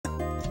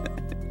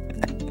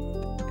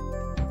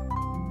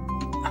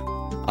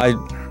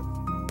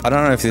I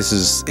don't know if this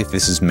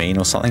is mean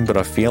or something, but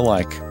I feel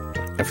like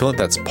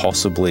that's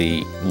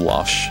possibly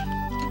Lush.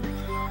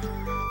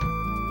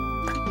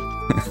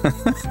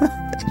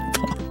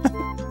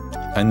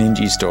 A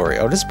Ninji Story.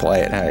 I'll just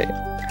play it, hey.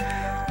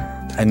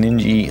 A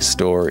Ninji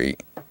Story.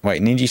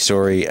 Wait, Ninji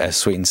Story, a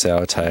sweet and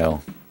sour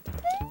tale.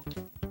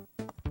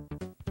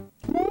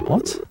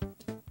 What?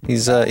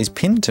 He's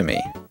pinned to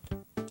me.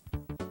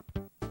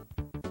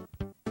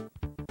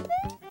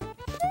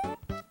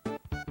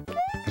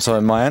 So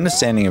my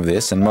understanding of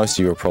this, and most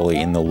of you are probably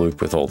in the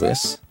loop with all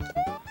this,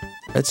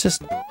 this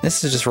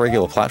is just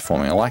regular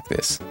platforming. I like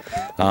this.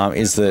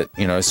 Is that,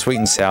 you know, Sweet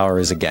and Sour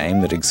is a game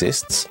that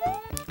exists,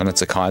 and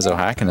it's a Kaizo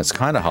hack, and it's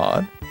kind of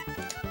hard.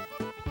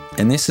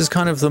 And this is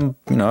kind of the,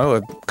 you know,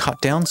 a cut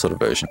down sort of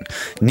version.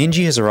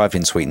 Ninji has arrived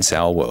in Sweet and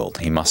Sour World.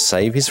 He must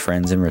save his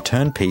friends and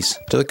return peace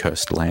to the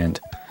cursed land.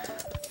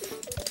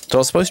 So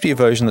it's supposed to be a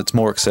version that's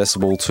more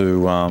accessible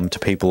to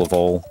people of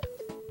all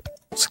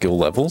skill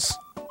levels.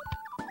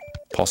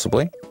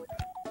 Possibly.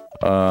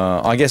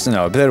 I guess,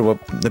 no,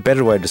 the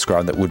better way to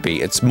describe that would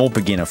be it's more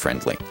beginner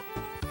friendly.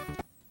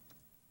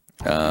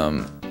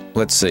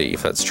 Let's see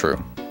if that's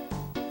true.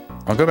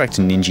 I'll go back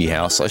to Ninji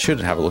House. I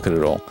should have a look at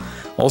it all.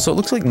 Also, it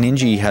looks like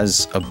Ninji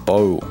has a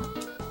bow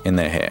in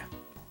their hair.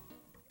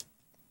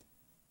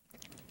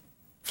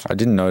 I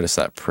didn't notice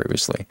that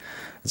previously.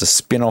 It's a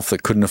spin-off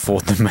that couldn't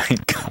afford the main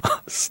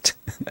cast.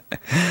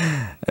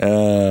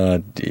 Oh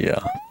dear.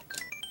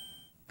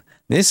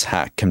 This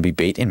hack can be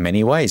beat in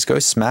many ways. Go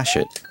smash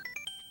it.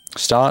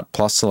 Start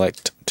plus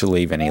select to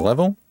leave any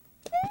level.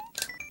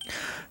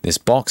 This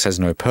box has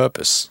no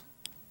purpose.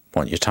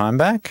 Want your time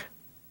back?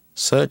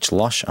 Search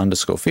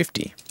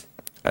Lush_50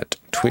 at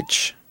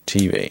Twitch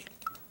TV.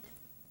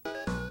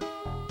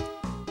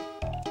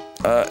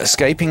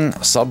 Escaping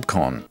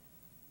Subcon.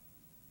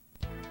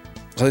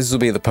 So this will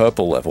be the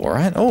purple level,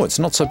 right? Oh, it's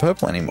not so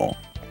purple anymore.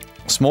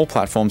 Small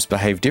platforms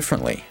behave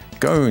differently.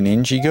 Go,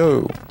 Ninja,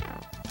 go.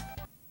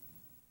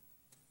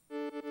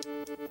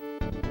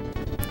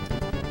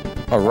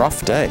 A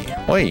rough day.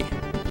 Wait,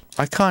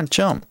 I can't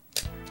jump.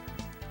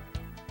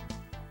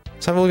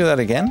 Let's have a look at that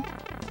again.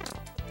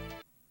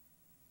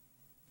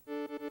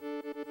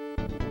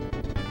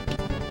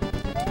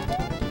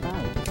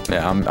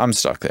 Yeah, I'm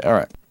stuck there. All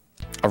right.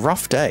 A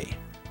rough day.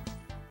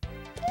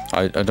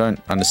 I don't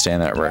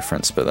understand that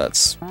reference, but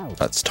that's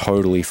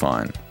totally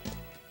fine.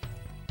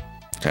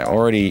 Okay,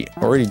 already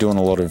doing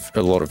a lot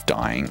of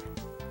dying.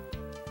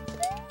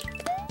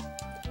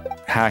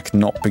 Hack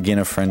not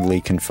beginner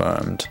friendly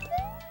confirmed.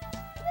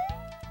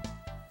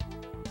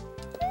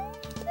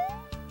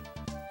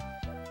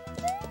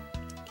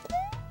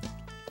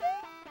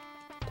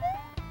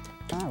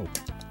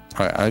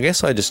 Alright, I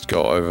guess I just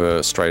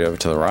go straight over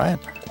to the right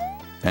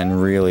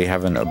and really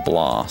having a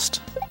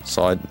blast.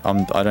 So I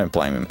don't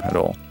blame him at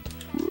all.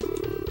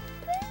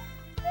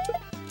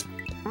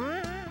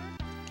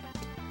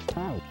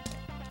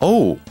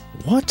 Oh,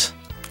 what?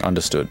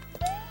 Understood.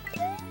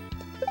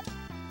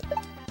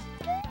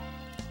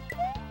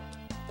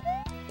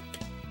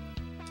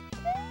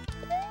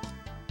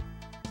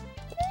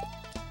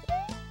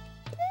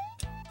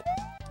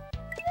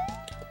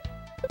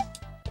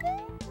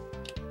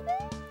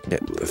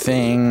 Get the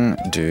thing,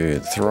 do the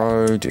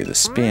throw, do the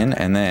spin,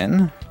 and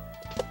then...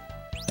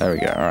 There we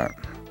go, alright.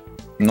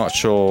 Not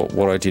sure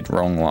what I did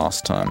wrong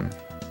last time.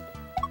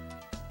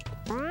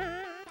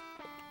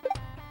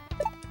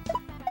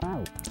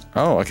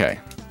 Oh, okay.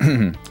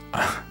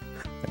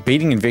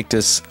 Beating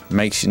Invictus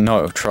makes you...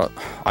 No,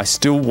 I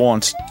still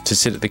want to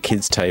sit at the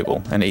kids'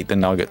 table and eat the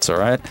nuggets,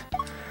 alright?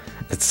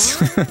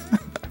 It's...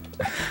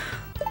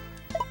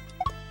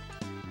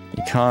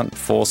 You can't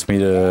force me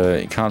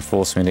to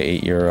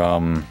eat your,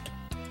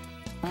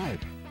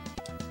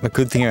 The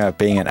good thing about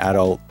being an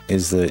adult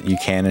is that you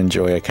can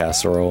enjoy a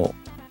casserole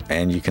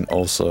and you can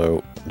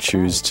also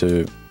choose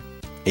to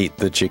eat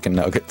the chicken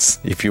nuggets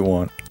if you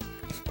want.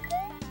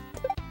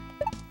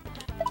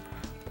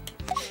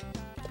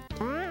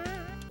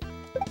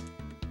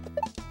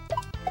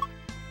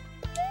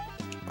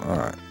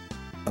 Alright.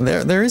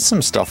 There is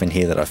some stuff in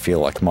here that I feel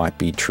like might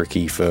be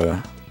tricky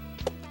for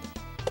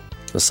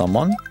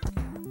someone.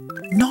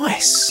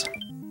 Nice!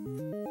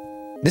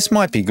 This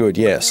might be good,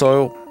 yeah.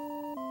 So,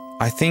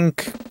 I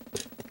think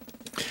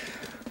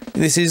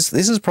this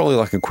is probably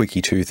like a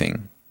quickie 2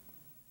 thing.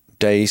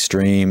 Day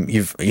stream,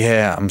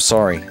 yeah, I'm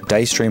sorry.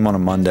 Day stream on a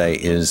Monday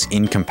is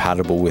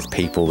incompatible with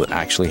people that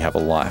actually have a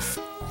life.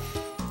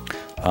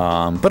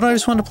 But I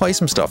just wanted to play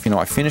some stuff. You know,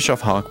 I finish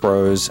off Hark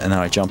Bros and then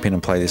I jump in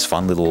and play this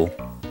fun little,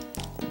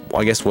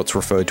 I guess what's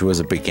referred to as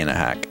a beginner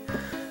hack.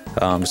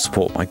 To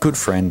support my good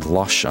friend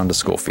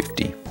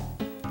Lush_50.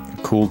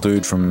 Cool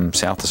dude from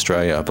South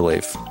Australia, I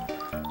believe.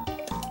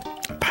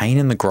 Pain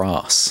in the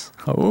grass.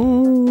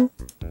 Oh,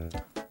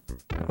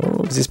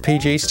 is this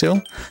PG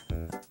still?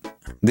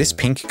 This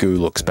pink goo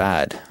looks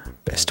bad.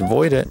 Best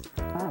avoid it.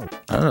 I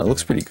don't know, it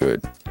looks pretty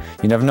good.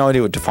 You have no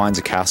idea what defines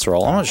a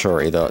casserole. I'm not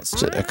sure either. It's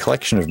just a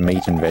collection of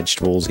meat and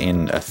vegetables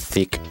in a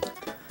thick,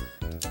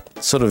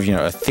 sort of, you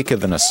know, thicker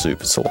than a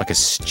soup. It's sort of like a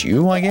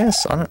stew, I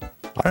guess. I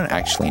I don't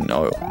actually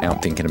know, now I'm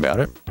thinking about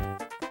it.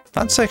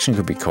 That section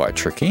could be quite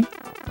tricky.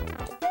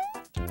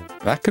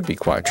 That could be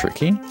quite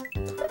tricky.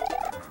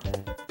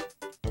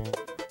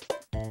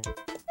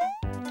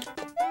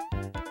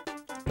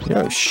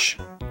 Yosh.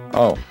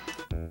 Oh.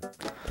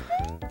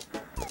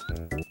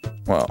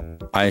 Well,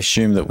 I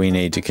assume that we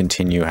need to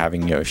continue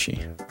having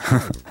Yoshi.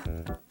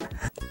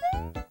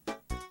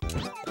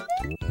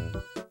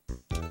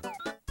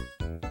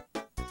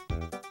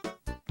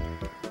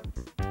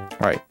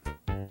 Right.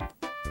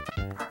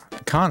 I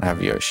can't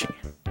have Yoshi.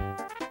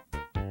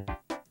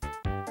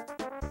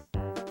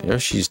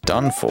 Yoshi's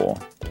done for.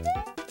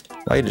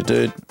 Later,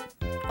 dude.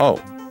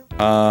 Oh.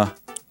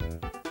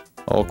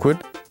 Awkward.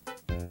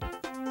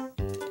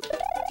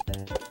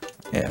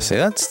 Yeah, see,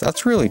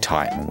 that's really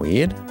tight and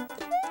weird.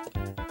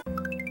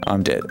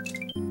 I'm dead.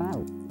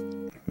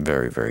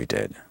 Very, very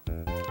dead.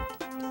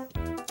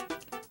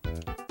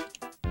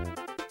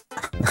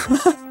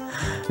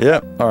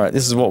 Yep, alright,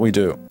 this is what we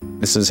do.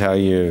 This is how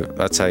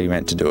that's how you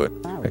meant to do it.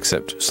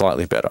 Except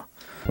slightly better.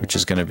 Which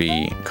is going to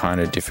be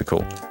kind of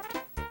difficult.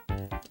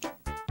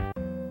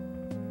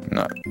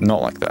 No,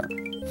 not like that.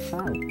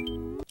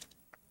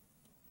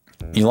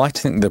 You like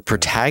to think the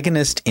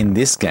protagonist in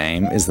this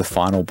game is the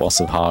final boss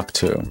of Hark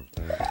 2.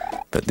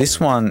 But this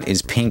one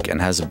is pink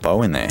and has a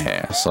bow in their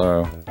hair,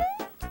 so...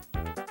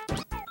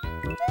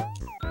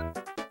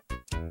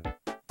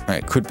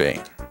 It could be.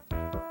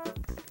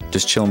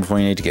 Just chilling before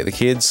you need to get the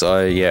kids.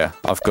 Yeah,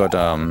 I've got,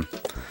 I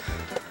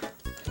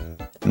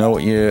know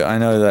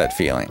that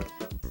feeling.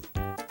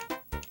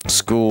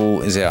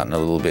 School is out in a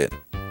little bit.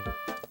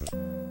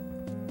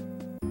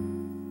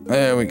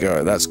 There we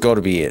go, that's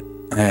gotta be it.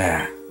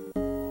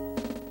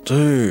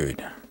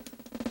 Dude.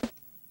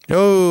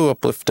 Oh,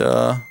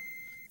 uplifter.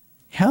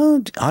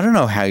 I don't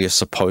know how you're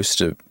supposed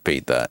to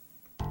beat that.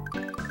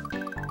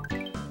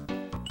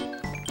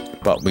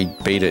 But we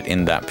beat it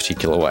in that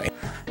particular way.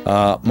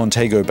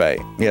 Montego Bay.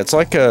 Yeah, it's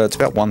like, it's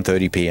about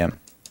 1:30 PM.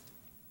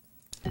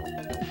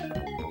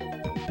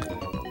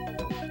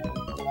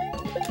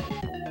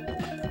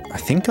 I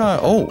think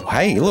oh,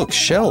 hey, look,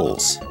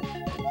 shells.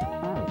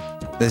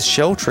 There's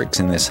shell tricks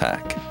in this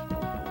hack.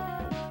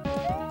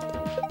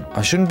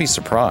 I shouldn't be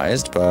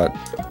surprised, but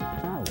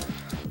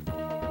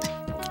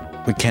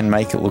we can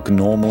make it look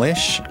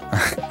normal-ish.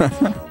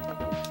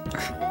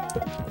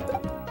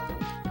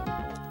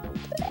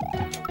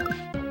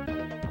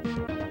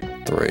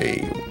 3,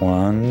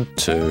 1,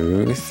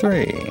 2,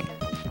 3.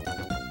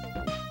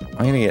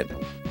 I'm gonna get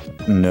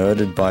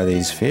nerded by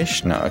these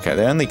fish? No, okay,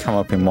 they only come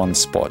up in one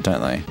spot,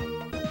 don't they?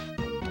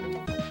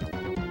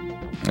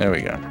 There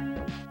we go.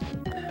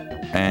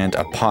 And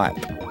a pipe.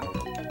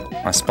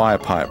 I spy a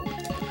pipe.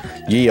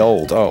 Ye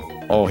old.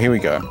 Oh, here we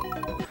go.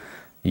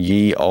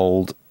 Ye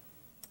old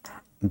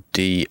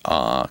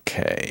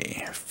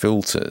DRK.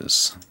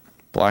 Filters.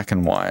 Black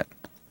and white.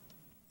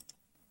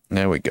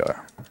 There we go.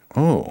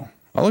 Oh,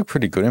 I look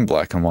pretty good in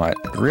black and white.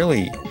 It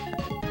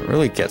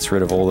really gets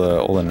rid of all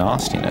the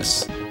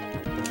nastiness.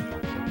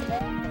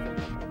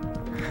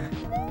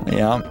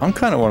 Yeah, I'm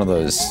kind of one of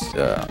those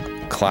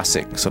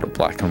classic sort of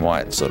black and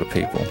white sort of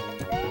people.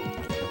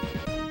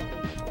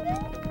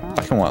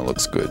 Black and white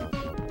looks good.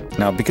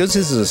 Now, because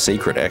this is a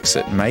secret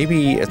exit,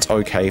 maybe it's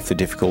okay if the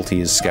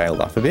difficulty is scaled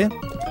up a bit.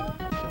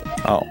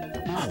 Oh.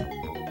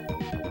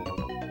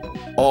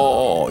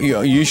 Oh,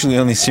 you usually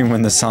only see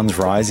when the sun's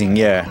rising.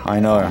 Yeah, I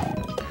know.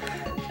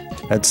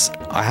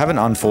 I have an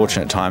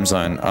unfortunate time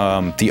zone.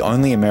 The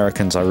only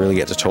Americans I really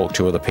get to talk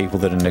to are the people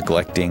that are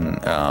neglecting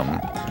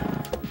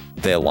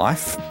their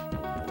life.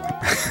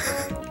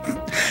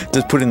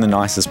 Just put in the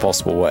nicest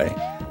possible way.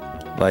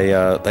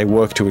 They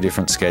work to a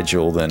different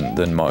schedule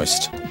than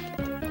most,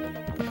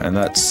 and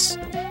that's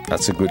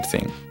a good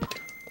thing.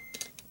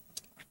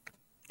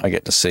 I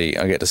get to see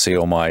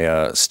all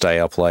my stay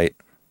up late,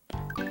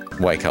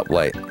 wake up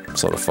late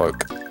sort of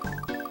folk.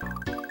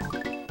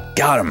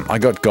 Got him! I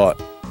got.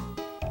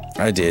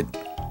 I did.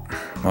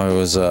 I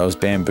was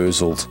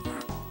bamboozled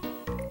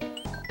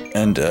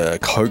and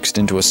coaxed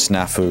into a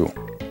snafu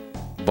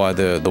by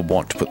the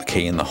want to put the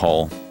key in the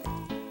hole.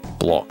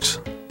 Blocked.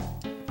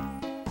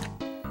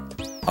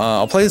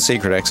 I'll play the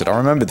secret exit. I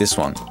remember this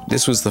one.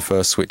 This was the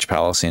first Switch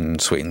Palace in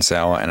Sweet and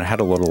Sour, and it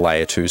had a lot of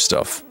layer 2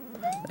 stuff.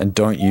 And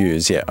don't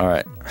use, yeah,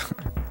 alright.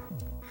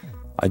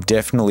 I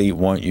definitely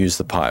won't use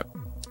the pipe.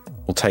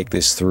 We'll take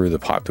this through the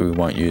pipe that we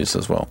won't use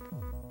as well.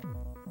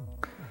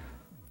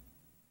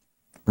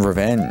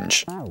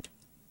 Revenge.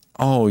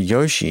 Oh,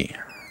 Yoshi.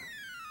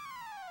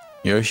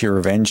 Yoshi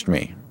revenged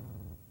me.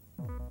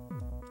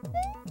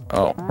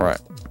 Oh, right.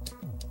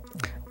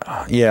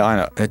 Yeah, I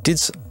know. It did...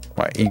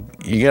 Wait,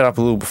 you get up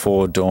a little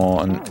before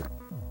dawn.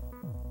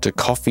 To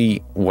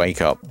coffee, wake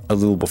up a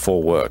little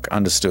before work.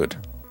 Understood.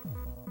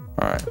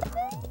 Alright.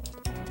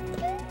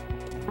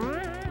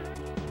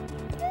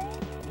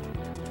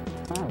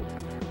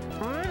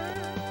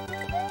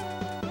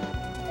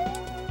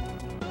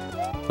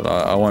 But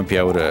I won't be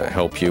able to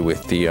help you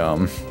with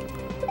the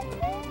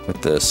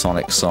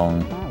Sonic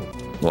song,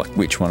 like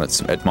which one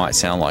it might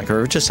sound like,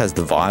 or it just has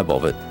the vibe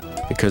of it,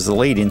 because the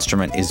lead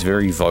instrument is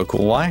very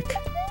vocal-like.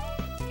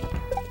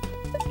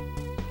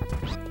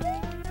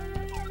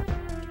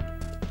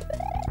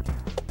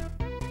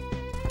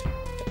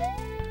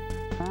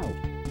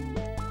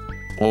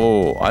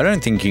 Oh, I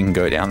don't think you can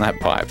go down that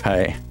pipe,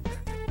 hey.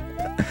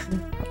 I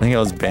think I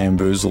was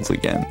bamboozled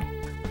again.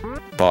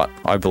 But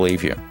I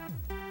believe you.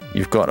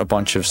 You've got a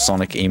bunch of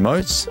Sonic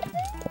emotes,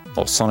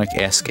 or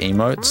Sonic-esque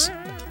emotes.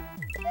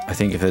 I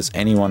think if there's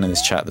anyone in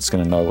this chat that's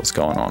going to know what's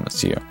going on,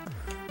 it's you.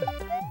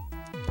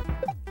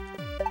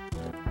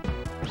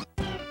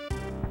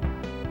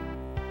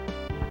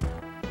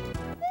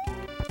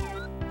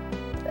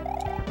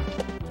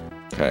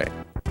 Okay.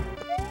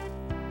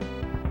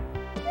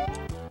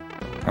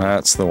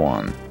 That's the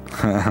one.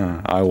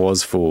 I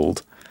was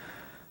fooled.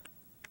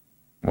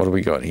 What do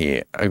we got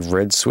here? A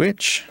red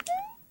switch?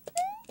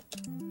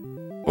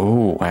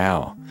 Oh,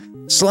 wow.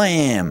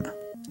 Slam!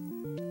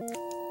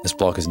 This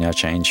block has now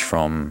changed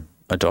from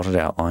a dotted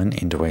outline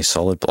into a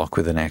solid block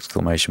with an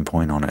exclamation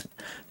point on it.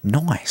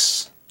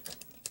 Nice!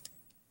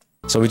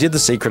 So we did the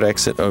secret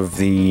exit of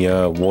the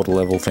water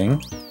level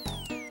thing.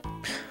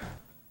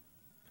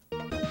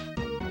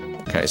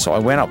 Okay, so I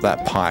went up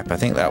that pipe. I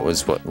think that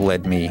was what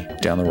led me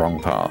down the wrong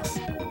path.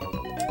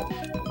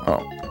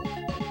 Oh.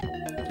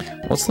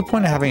 What's the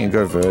point of having it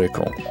go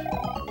vertical?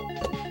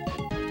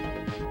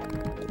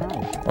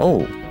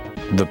 Oh,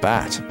 the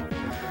bat.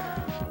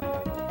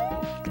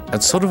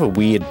 It's sort of a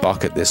weird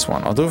bucket, this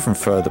one. I'll do it from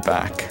further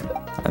back,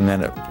 and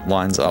then it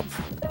lines up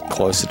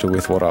closer to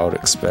with what I would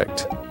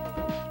expect.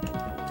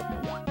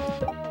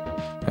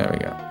 There we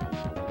go.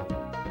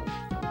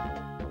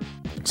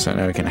 So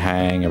now we can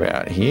hang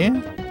about here.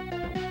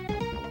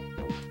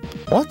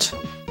 What?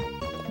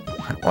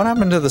 What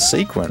happened to the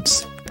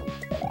sequence?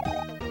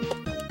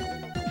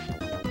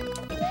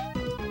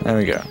 There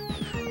we go.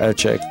 A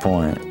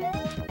checkpoint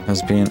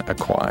has been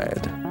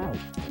acquired.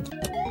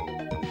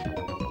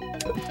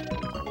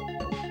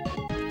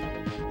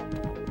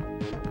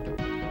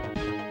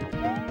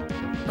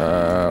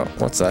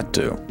 What's that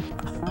do?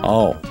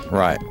 Oh,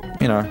 right.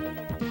 You know,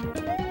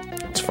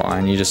 it's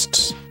fine. You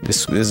just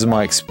this is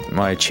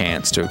my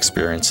chance to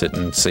experience it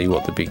and see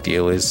what the big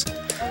deal is.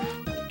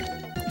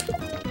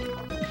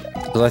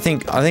 Because I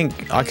think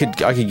I could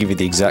give you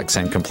the exact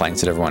same complaints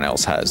that everyone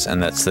else has,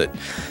 and that's that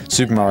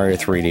Super Mario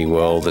 3D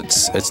World,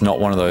 it's not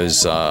one of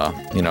those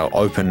you know,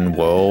 open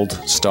world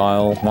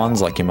style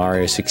ones like your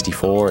Mario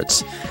 64.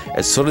 It's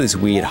sort of this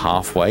weird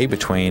halfway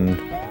between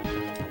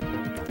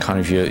kind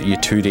of your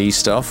 2D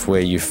stuff where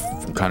you've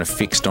kind of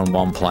fixed on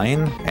one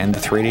plane and the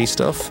 3D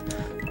stuff.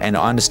 And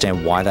I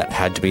understand why that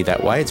had to be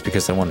that way. It's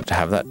because they wanted to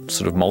have that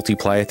sort of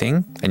multiplayer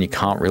thing, and you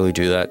can't really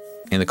do that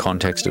in the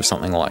context of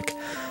something like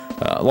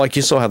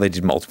you saw how they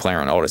did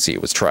multiplayer on Odyssey.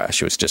 It was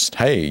trash. It was just,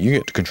 hey, you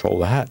get to control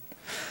the hat.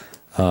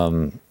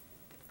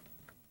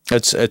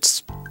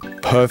 It's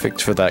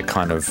perfect for that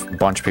kind of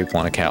bunch of people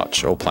on a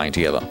couch all playing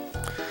together.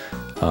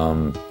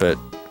 But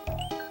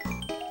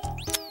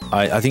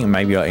I think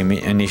maybe I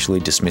initially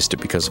dismissed it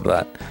because of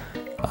that.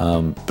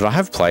 But I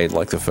have played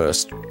like the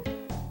first,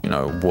 you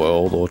know,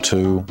 world or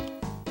two.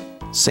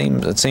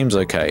 It seems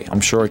okay.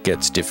 I'm sure it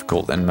gets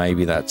difficult, and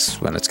maybe that's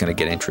when it's going to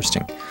get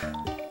interesting.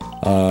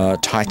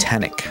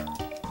 Titanic.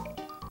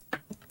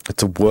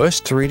 It's a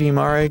worse 3D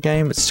Mario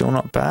game, but still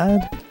not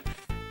bad.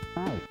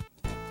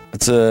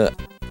 It's a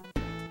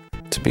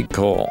big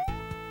call.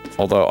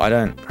 Although I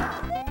don't...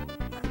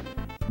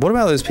 What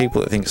about those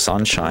people that think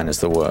Sunshine is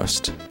the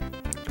worst?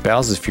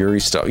 Bowser's Fury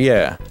stuff.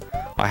 Yeah,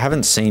 I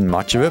haven't seen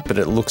much of it, but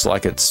it looks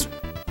like it's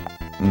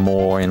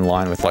more in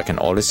line with like an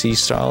Odyssey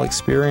style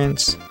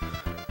experience.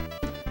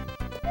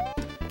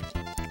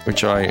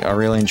 Which I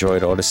really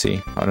enjoyed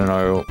Odyssey. I don't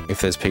know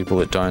if there's people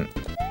that don't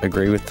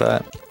agree with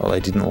that, or they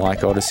didn't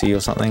like Odyssey or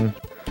something.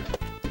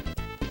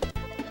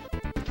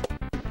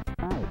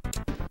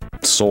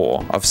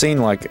 Saw. I've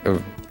seen like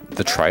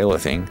the trailer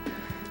thing.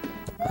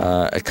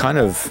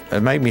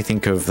 It made me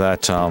think of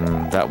that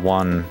that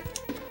one,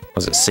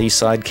 was it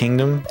Seaside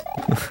Kingdom?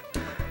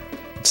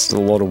 It's a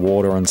lot of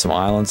water on some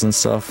islands and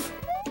stuff.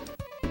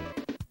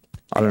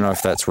 I don't know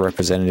if that's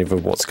representative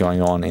of what's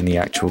going on in the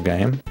actual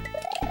game.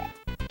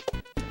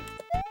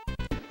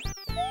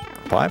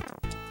 Pipe.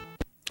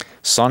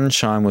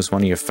 Sunshine was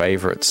one of your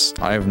favorites.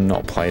 I have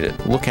not played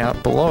it. Look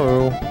out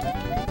below.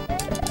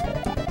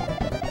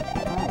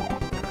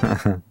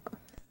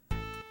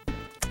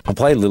 I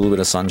played a little bit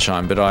of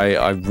Sunshine, but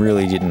I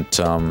really didn't,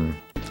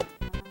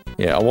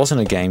 yeah, I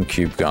wasn't a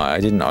GameCube guy. I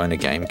didn't own a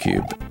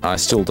GameCube. I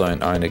still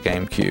don't own a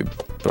GameCube,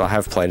 but I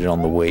have played it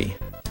on the Wii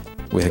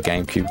with a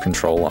GameCube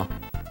controller.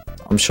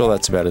 I'm sure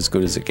that's about as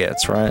good as it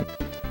gets, right?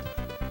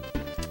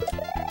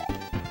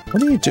 What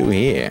do you do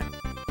here?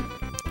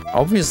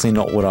 Obviously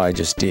not what I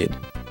just did.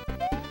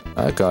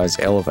 That guy's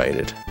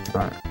elevated.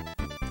 Right.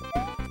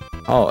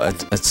 Oh,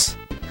 it's...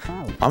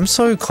 I'm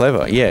so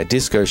clever. Yeah,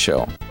 Disco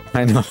Shell.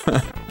 I know.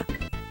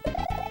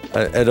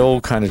 It all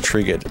kind of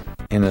triggered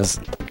in a...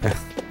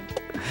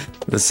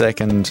 The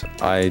second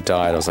I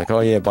died, I was like,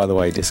 oh yeah, by the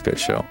way, Disco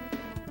Shell.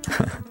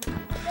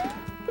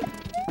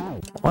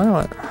 Why do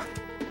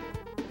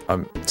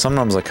I...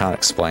 sometimes I can't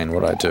explain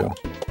what I do.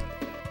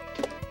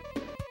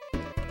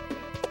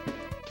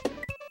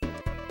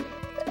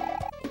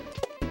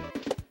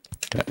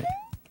 Okay.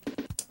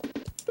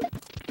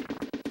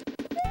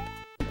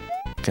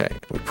 Okay,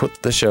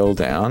 put the shell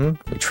down.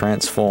 We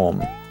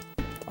transform.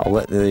 I'll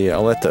let the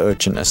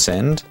urchin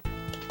ascend.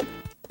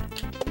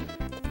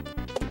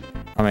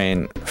 I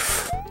mean,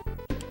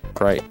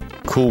 great.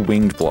 Cool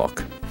winged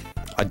block.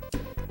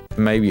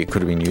 Maybe it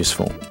could have been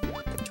useful.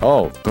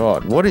 Oh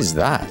god, what is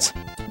that?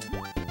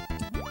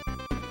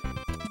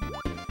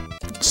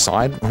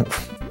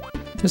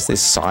 Just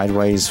this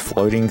sideways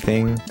floating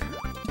thing.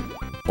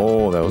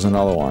 Oh, there was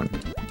another one.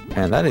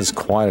 Man, that is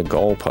quite a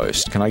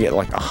goalpost. Can I get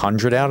like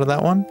 100 out of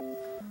that one?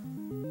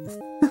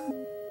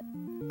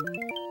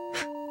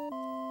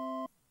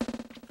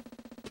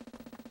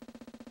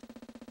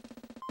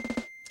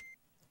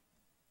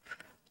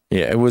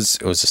 Yeah, it was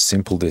a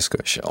simple disco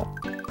shell.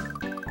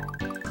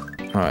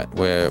 Alright,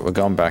 we're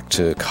going back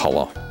to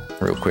color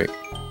real quick.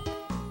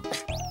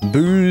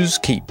 Boo's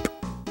Keep.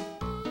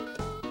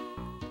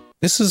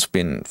 This has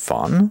been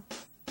fun.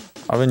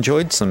 I've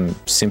enjoyed some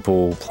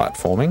simple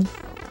platforming.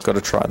 Got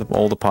to try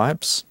all the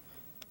pipes.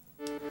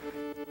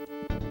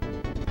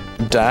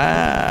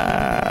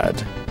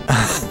 Dad!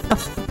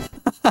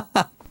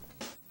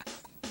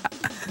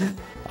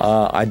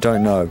 I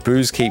don't know.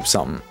 Boo's keep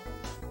something.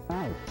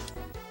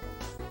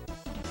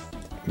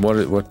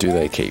 What do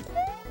they keep?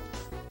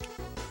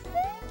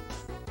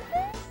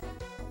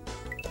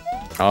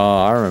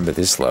 Oh, I remember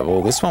this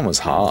level. This one was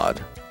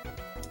hard.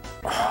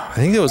 I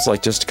think there was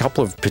like just a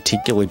couple of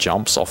particular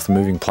jumps off the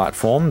moving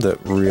platform that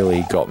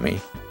really got me.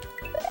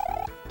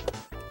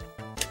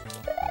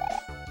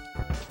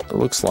 It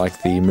looks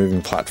like the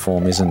moving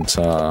platform isn't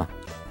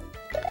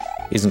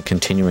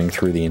continuing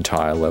through the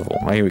entire level.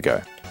 Oh, here we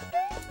go.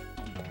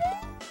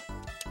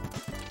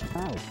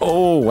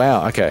 Oh,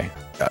 wow, okay.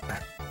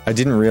 I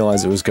didn't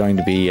realize it was going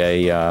to be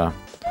a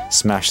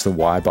smash the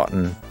Y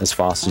button as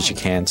fast as you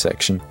can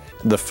section.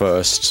 The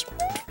first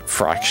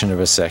fraction of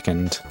a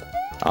second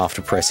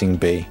after pressing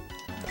B.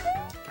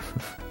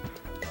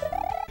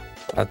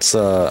 That's,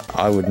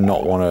 I would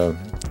not want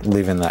to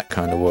live in that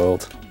kind of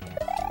world.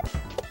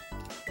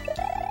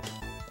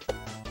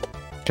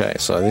 Okay,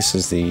 so this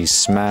is the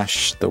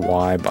smash the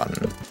Y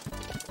button.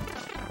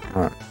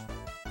 Alright.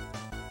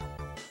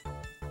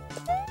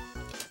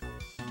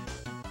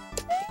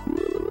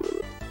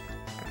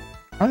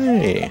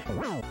 Hey!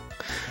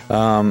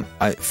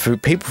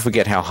 People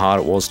forget how hard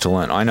it was to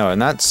learn. I know,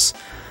 and it's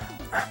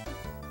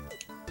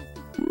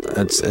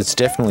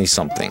definitely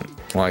something.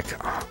 Like,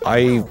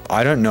 I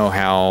don't know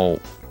how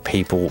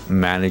people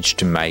manage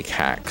to make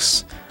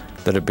hacks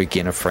that are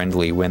beginner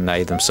friendly when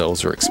they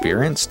themselves are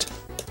experienced.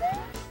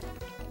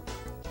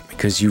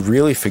 Because you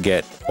really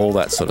forget all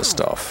that sort of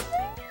stuff.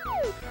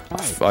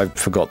 I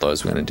forgot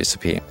those were going to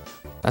disappear.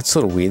 That's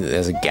sort of weird that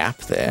there's a gap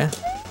there.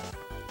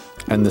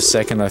 And the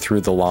second I threw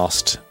the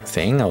last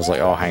thing, I was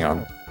like, oh, hang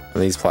on.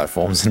 These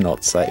platforms are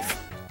not safe.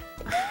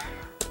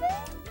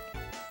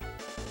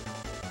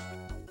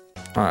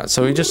 Alright,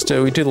 so we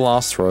do the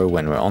last throw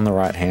when we're on the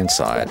right-hand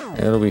side.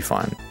 It'll be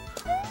fine.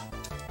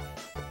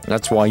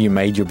 That's why you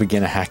made your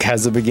beginner hack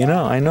as a beginner?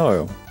 I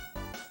know.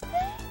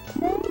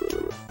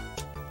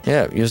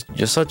 Yeah,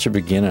 you're such a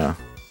beginner.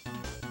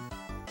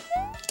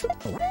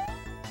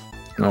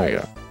 There we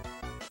go.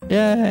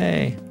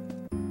 Yay!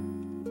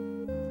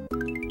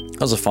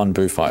 That was a fun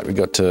boo fight. We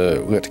got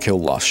to kill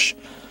Lush.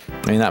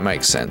 I mean, that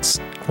makes sense.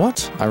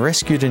 What? I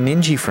rescued a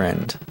ninja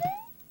friend.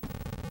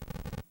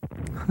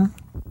 Huh?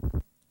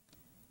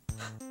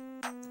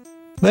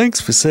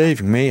 Thanks for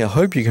saving me. I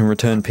hope you can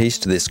return peace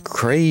to this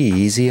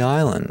crazy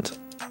island.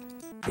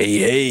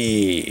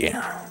 Hey,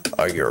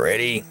 are you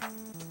ready?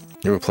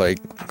 You ever played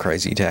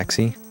Crazy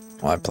Taxi?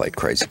 I played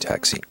Crazy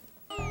Taxi.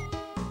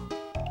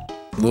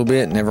 A little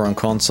bit, never on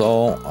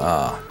console.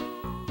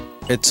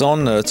 It's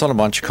on a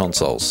bunch of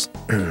consoles.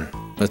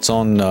 It's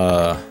on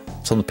the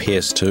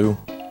PS2.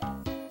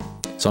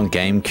 It's on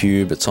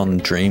GameCube. It's on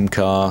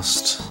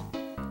Dreamcast.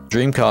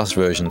 Dreamcast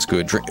version's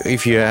good.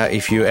 If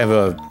you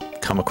ever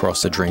come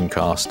across a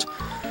Dreamcast,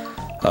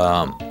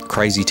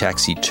 Crazy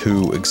Taxi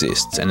 2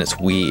 exists, and it's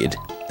weird.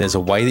 There's a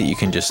way that you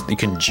can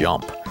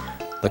jump.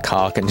 The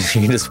car can you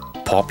can just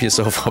pop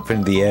yourself up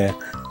into the air.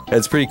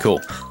 It's pretty cool.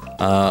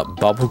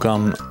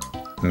 Bubblegum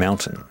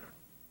Mountain.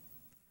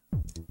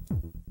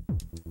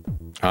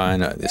 I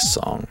know this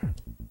song.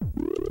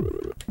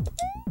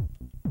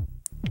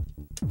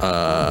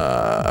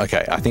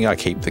 Okay, I think I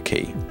keep the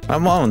key. My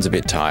one's a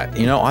bit tight.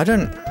 You know, I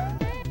don't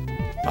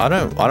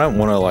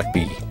want to like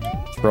be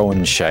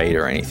throwing shade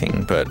or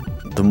anything, but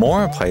the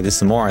more I play this,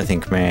 the more I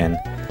think, man,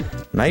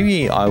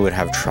 maybe I would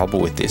have trouble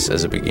with this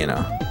as a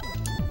beginner.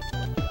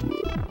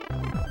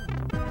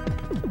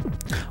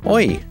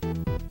 Oi!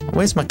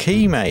 Where's my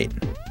key, mate?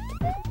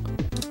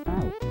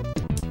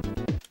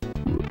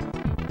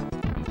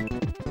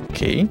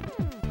 Key?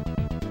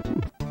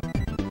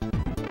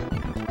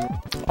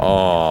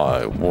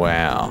 Oh,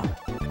 wow.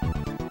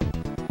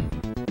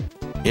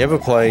 You ever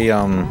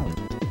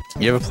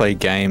play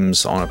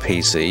games on a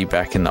PC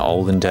back in the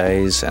olden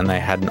days and they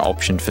had an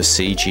option for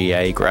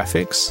CGA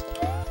graphics?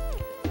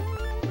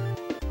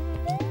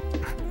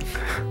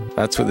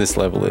 That's what this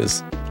level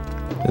is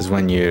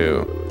when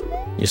you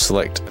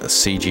select a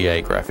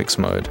CGA graphics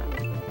mode.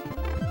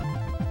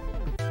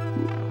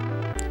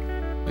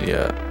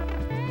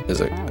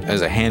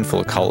 there's a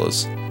handful of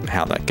colors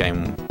how that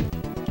game,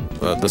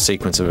 the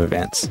sequence of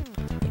events.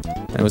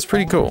 And it was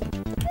pretty cool.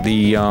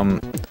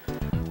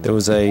 There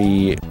was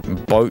a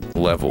boat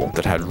level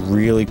that had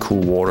really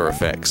cool water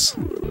effects.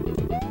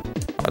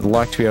 I'd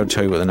like to be able to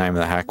tell you what the name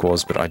of the hack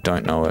was, but I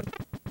don't know it.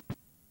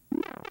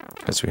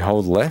 As we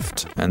hold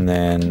left, and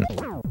then...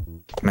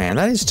 Man,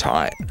 that is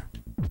tight.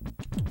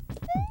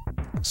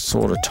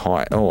 Sort of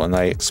tight. Oh, and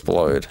they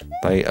explode.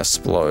 They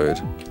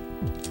explode.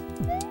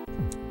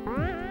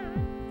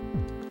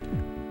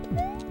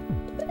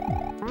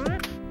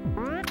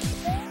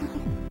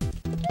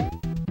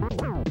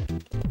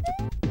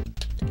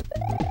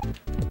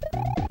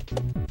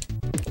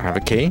 I have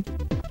a key.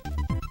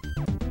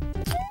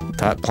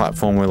 That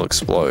platform will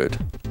explode.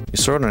 You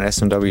saw it on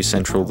SMW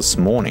Central this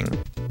morning.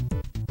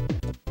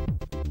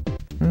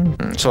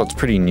 So it's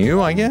pretty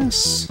new, I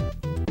guess?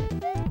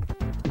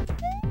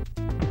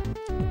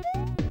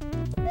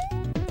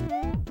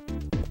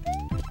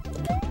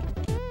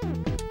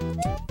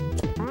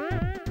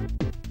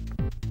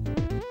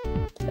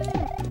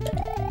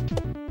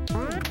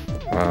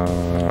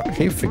 I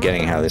keep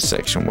forgetting how this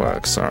section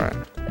works, alright.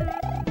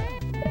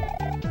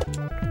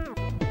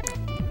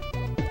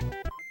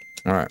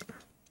 Alright.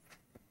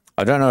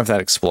 I don't know if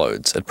that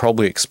explodes. It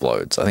probably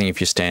explodes. I think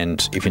if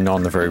you're not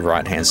on the very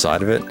right-hand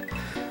side of it,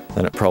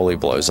 then it probably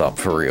blows up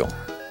for real.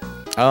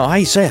 Oh,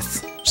 hey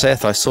Seth!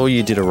 Seth, I saw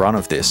you did a run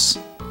of this,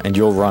 and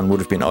your run would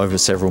have been over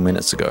several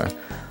minutes ago.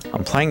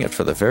 I'm playing it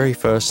for the very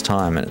first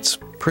time, and it's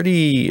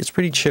pretty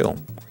chill.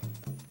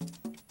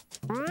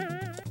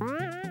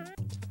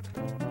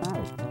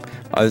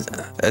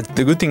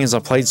 The good thing is I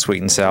played Sweet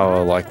and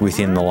Sour like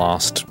within the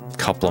last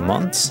couple of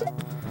months,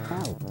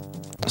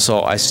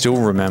 so I still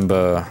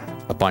remember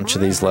a bunch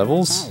of these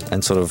levels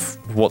and sort of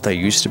what they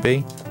used to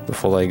be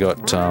before they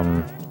got,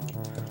 I'm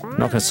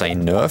not going to say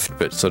nerfed,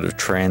 but sort of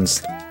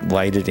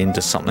translated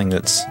into something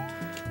that's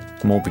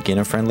more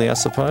beginner friendly, I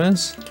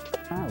suppose.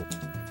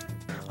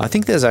 I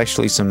think there's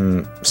actually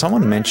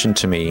someone mentioned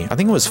to me, I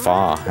think it was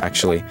Far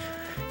actually,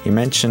 he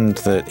mentioned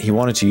that he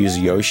wanted to use a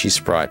Yoshi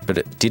sprite, but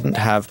it didn't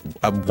have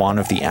one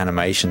of the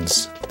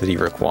animations that he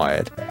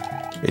required.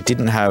 It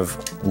didn't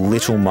have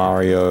Little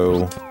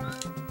Mario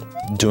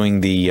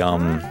doing the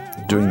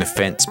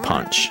fence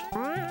punch,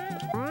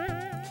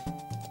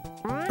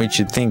 which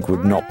you'd think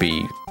would not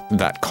be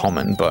that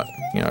common, but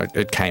you know,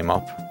 it came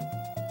up.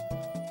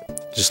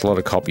 Just a lot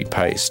of copy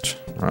paste.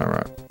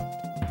 Right.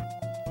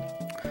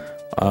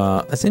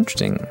 That's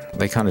interesting.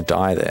 They kind of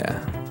die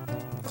there.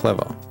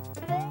 Clever.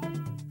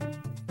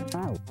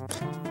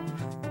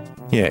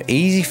 Yeah,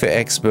 easy for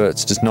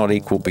experts does not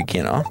equal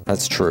beginner.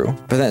 That's true.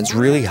 But that's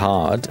really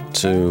hard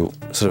to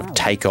sort of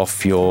take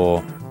off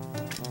your...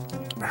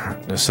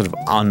 sort of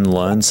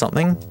unlearn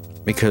something.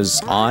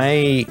 Because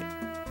I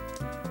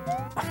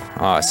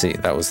see.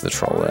 That was the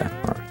troll there.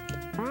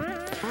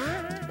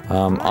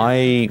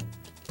 Right.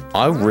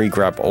 I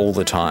re-grab all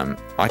the time.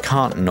 I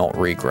can't not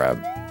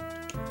re-grab.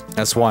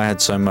 That's why I had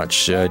so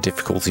much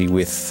difficulty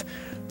with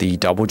the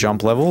double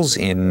jump levels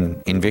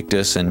in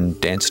Invictus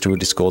and Dance to a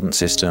Discordant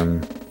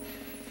System.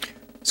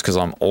 It's because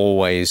I'm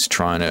always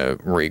trying to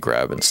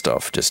re-grab and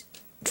stuff, just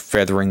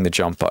feathering the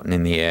jump button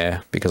in the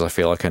air because I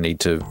feel like I need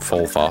to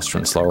fall faster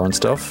and slower and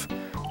stuff.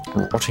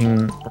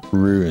 Rotting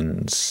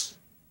Ruins.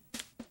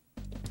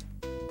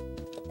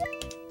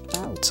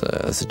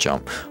 That's a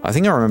jump. I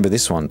think I remember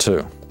this one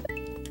too.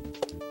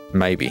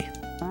 Maybe.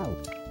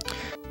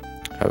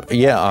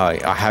 Yeah,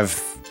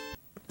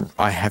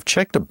 I have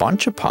checked a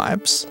bunch of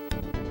pipes.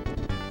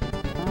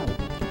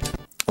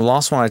 The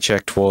last one I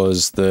checked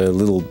was the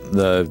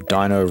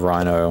Dino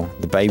Rhino,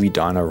 the baby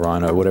Dino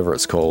Rhino, whatever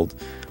it's called.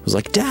 It was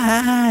like,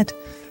 Dad!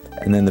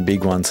 And then the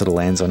big one sort of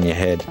lands on your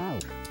head.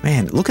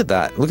 Man, look at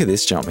that. Look at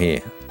this jump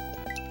here.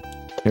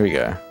 Here we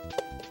go.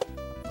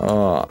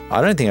 Oh,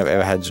 I don't think I've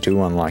ever had to do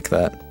one like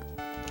that.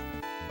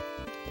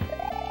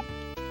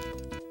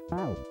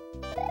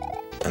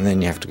 And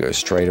then you have to go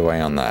straight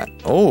away on that.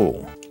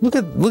 Oh, look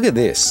at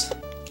this.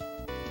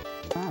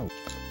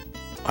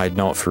 I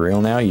know it for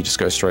real now. You just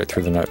go straight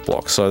through the note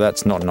block. So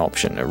that's not an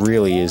option. It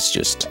really is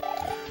just...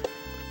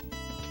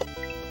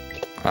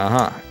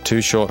 Aha,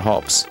 2 short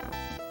hops.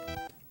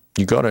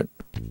 You got it.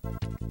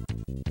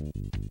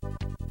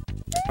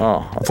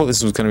 Oh, I thought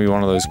this was going to be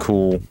one of those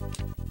cool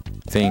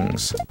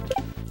things.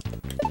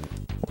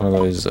 One of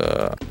those,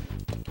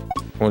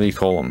 what do you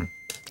call them?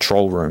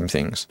 Troll room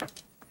things.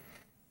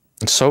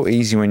 It's so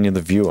easy when you're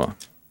the viewer.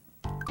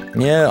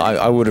 Yeah,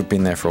 I would have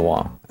been there for a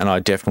while. And I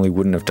definitely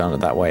wouldn't have done it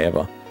that way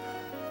ever.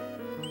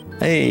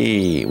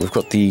 Hey, we've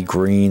got the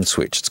green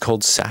switch. It's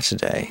called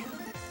Saturday.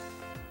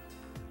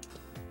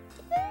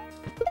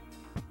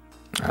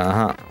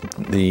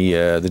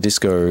 The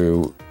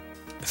disco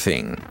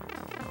thing.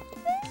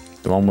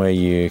 The one where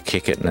you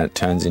kick it and it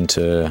turns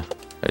into...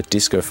 It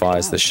disco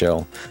fires the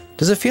shell.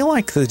 Does it feel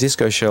like the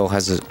disco shell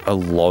has a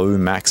low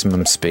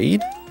maximum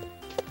speed?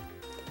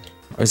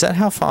 Or is that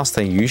how fast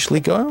they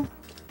usually go?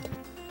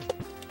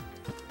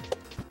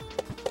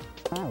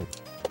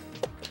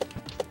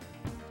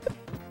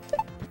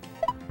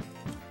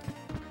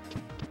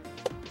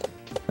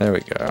 There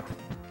we go.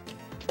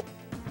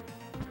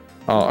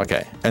 Oh,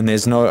 okay. And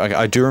there's no...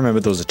 I do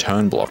remember there was a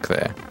turn block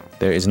there.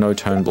 There is no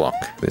turn block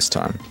this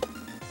time.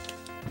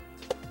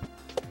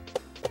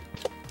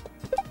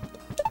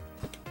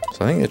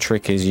 So I think the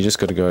trick is you just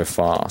got to go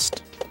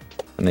fast.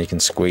 And then you can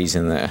squeeze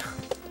in there.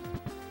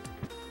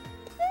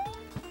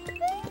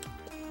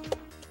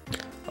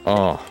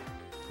 Oh,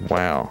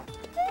 wow.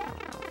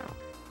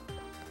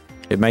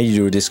 It made you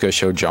do a disco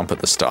shell jump at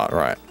the start,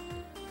 right?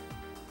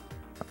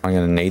 I'm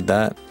gonna need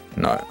that?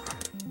 No.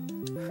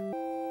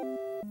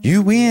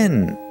 You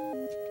win!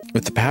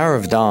 With the power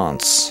of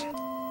dance,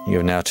 you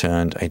have now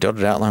turned a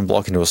dotted outline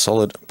block into a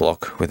solid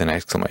block with an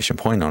exclamation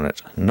point on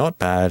it. Not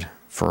bad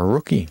for a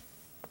rookie.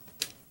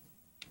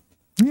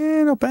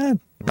 Yeah, not bad.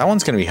 That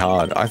one's gonna be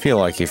hard. I feel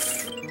like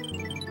if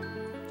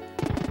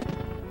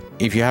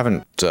you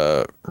haven't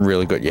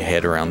really got your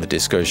head around the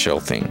disco shell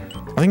thing,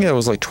 I think there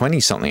was like 20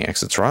 something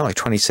exits, right? Like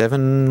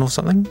 27 or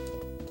something?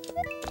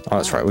 Oh,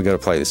 that's right. We got to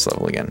play this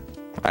level again.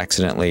 I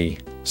accidentally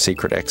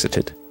secret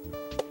exited.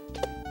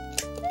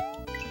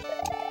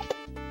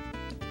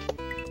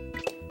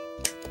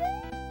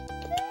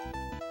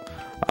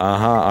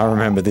 I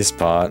remember this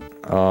part.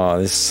 Oh,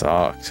 this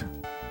sucked.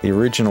 The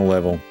original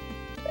level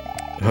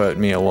hurt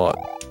me a lot.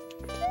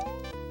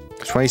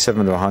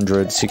 27 to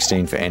 100,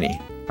 16 for any.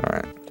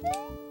 Alright.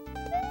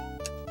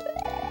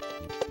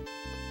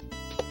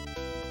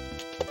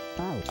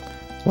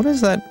 What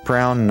is that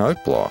brown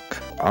note block?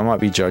 I might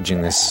be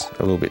judging this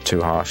a little bit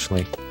too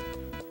harshly.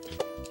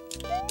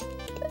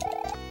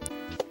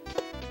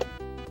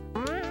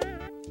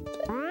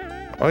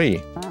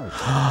 Oi.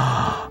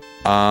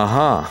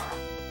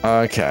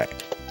 Okay.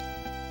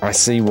 I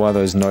see why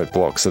those note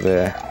blocks are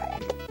there.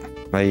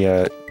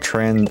 They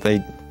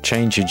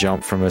change your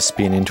jump from a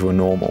spin into a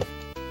normal.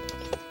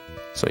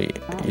 So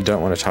you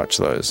don't want to touch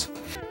those.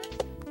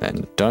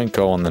 And don't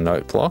go on the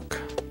note block.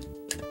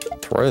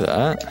 Throw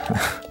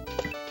that.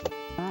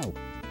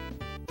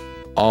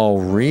 Oh,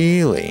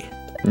 really?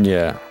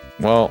 Yeah.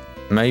 Well,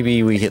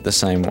 maybe we hit the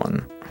same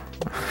one.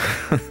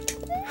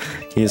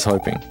 Here's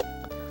hoping.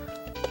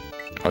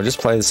 I'll just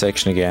play the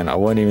section again. I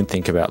won't even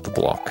think about the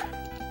block.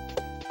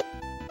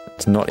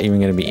 It's not even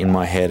going to be in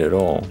my head at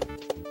all.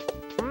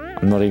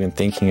 I'm not even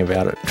thinking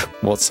about it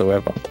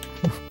whatsoever.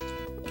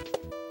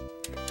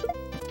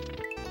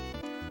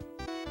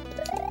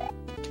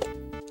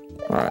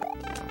 Alright.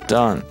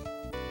 Done.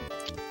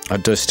 I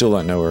still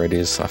don't know where it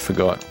is. I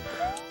forgot.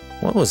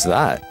 What was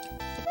that?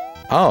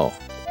 Oh.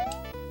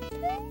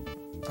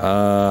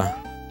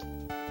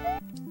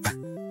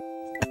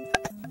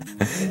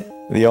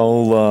 The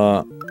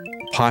old,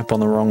 pipe on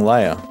the wrong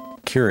layer.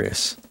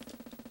 Curious.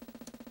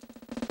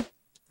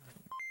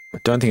 I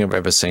don't think I've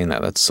ever seen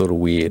that. That's sort of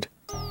weird.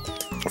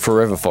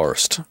 Forever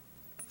Forest.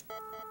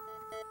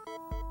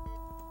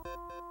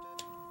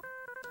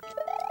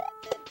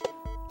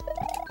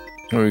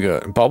 There we go.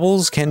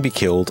 Bubbles can be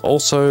killed.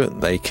 Also,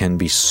 they can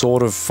be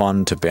sort of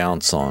fun to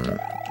bounce on.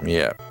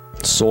 Yeah.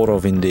 Sort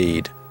of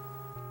indeed.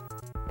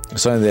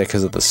 It's only there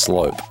because of the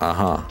slope.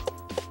 I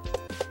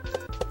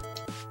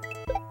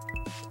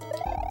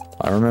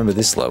remember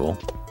this level.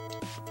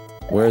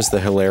 Where's the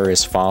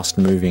hilarious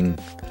fast-moving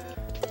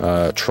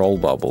troll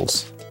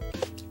bubbles?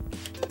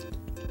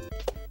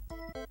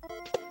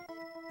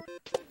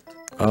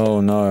 Oh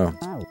no.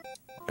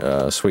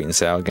 Sweet and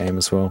sour game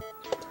as well.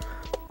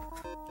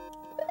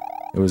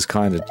 It was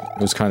kind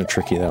of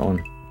tricky, that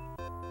one.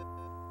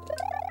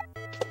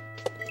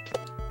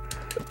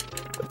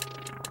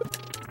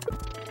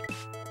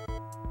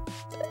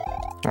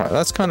 Alright,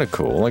 that's kind of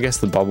cool. I guess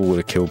the bubble would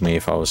have killed me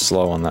if I was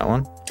slow on that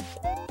one.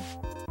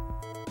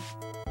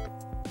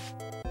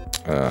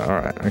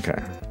 Alright, okay.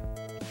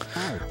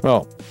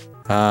 Well,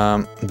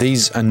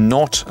 these are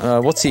not...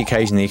 what's the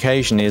occasion? The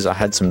occasion is I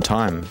had some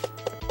time.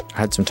 I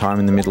had some time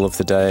in the middle of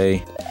the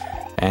day,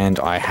 and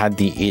I had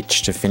the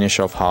itch to finish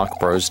off Hark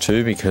Bros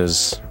 2,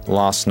 because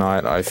last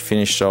night I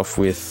finished off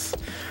with...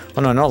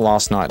 Oh no, not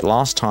last night.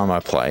 Last time I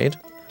played,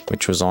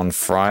 which was on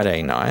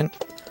Friday night,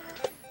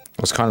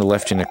 I was kind of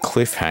left in a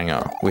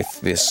cliffhanger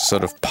with this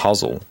sort of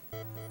puzzle.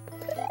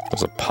 There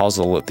was a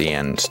puzzle at the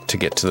end to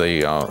get to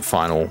the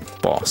final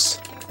boss.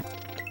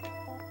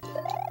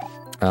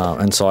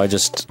 And so I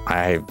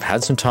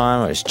had some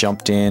time, I just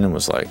jumped in and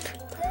was like,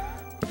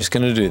 I'm just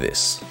going to do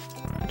this.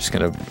 I'm just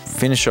going to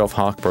finish off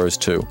Hark Bros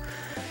 2.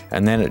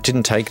 And then it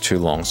didn't take too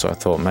long, so I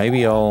thought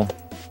maybe I'll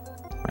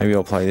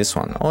play this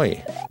one.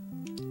 Oi.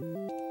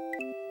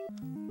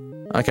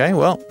 Okay,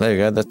 well, there you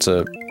go. That's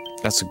a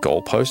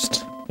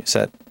goalpost. Is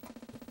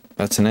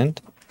that's an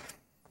end?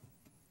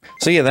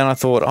 So yeah, then I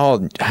thought,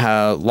 oh,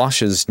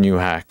 Lush's new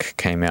hack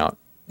came out,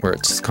 where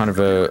it's kind of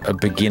a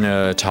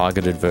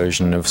beginner-targeted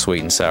version of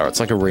Sweet and Sour.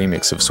 It's like a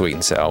remix of Sweet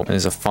and Sour. And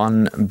there's a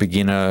fun,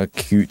 beginner,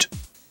 cute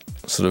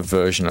sort of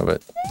version of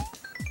it.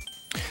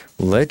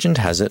 Legend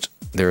has it,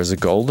 there is a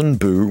golden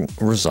boo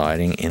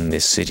residing in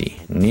this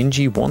city.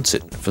 Ninji wants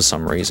it for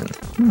some reason.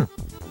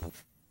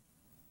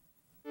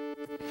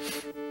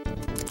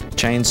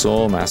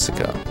 Chainsaw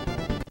Massacre.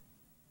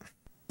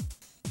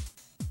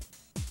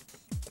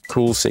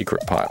 Cool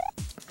secret pipe.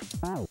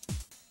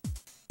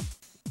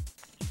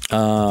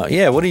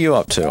 Yeah, what are you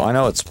up to? I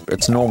know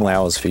it's normal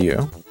hours for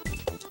you.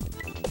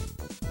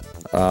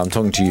 I'm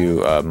talking to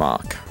you,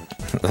 Mark.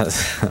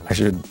 I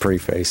should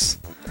preface.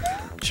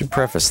 I should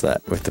preface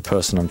that with the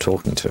person I'm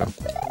talking to.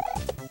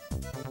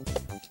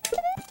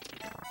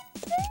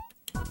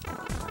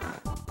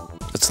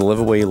 It's the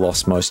level where you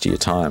lost most of your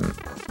time.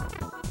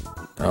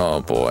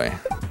 Oh boy.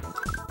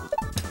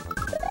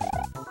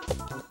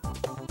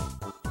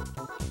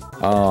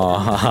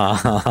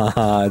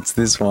 Oh, it's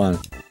this one.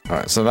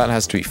 Alright, so that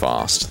has to be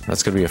fast.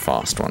 That's gonna be a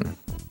fast one.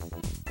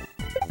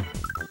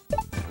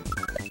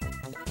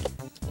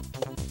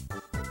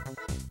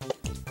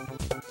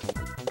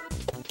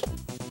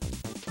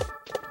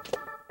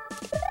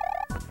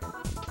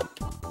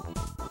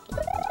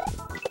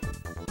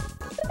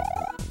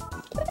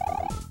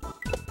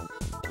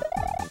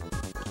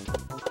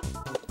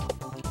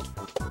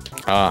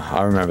 Ah,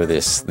 I remember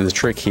this. The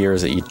trick here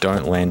is that you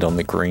don't land on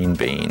the green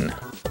bean,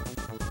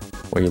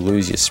 or you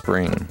lose your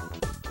spring.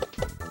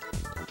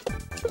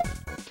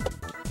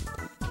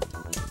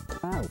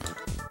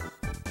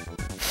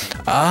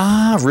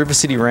 Ah, River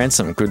City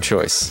Ransom. Good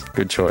choice.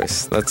 Good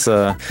choice. That's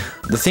the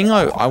thing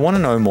I want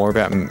to know more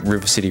about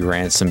River City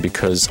Ransom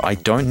because I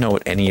don't know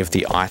what any of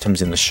the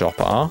items in the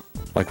shop are,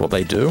 like what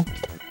they do.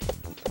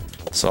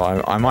 So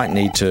I might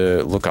need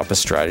to look up a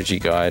strategy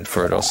guide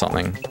for it or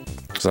something.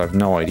 Because I have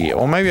no idea.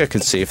 Or maybe I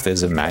could see if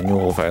there's a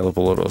manual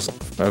available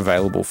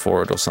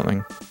for it or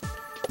something.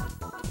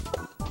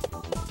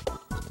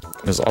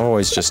 Because I've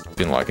always just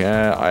been like,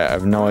 I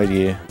have no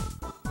idea.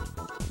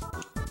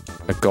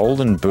 A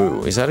golden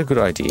boo. Is that a good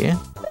idea?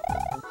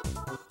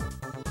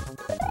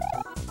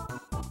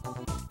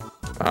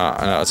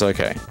 No, it's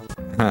okay.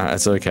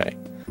 It's okay.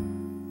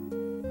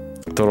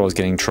 Thought I was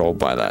getting trolled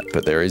by that,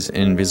 but there is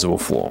an invisible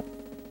floor.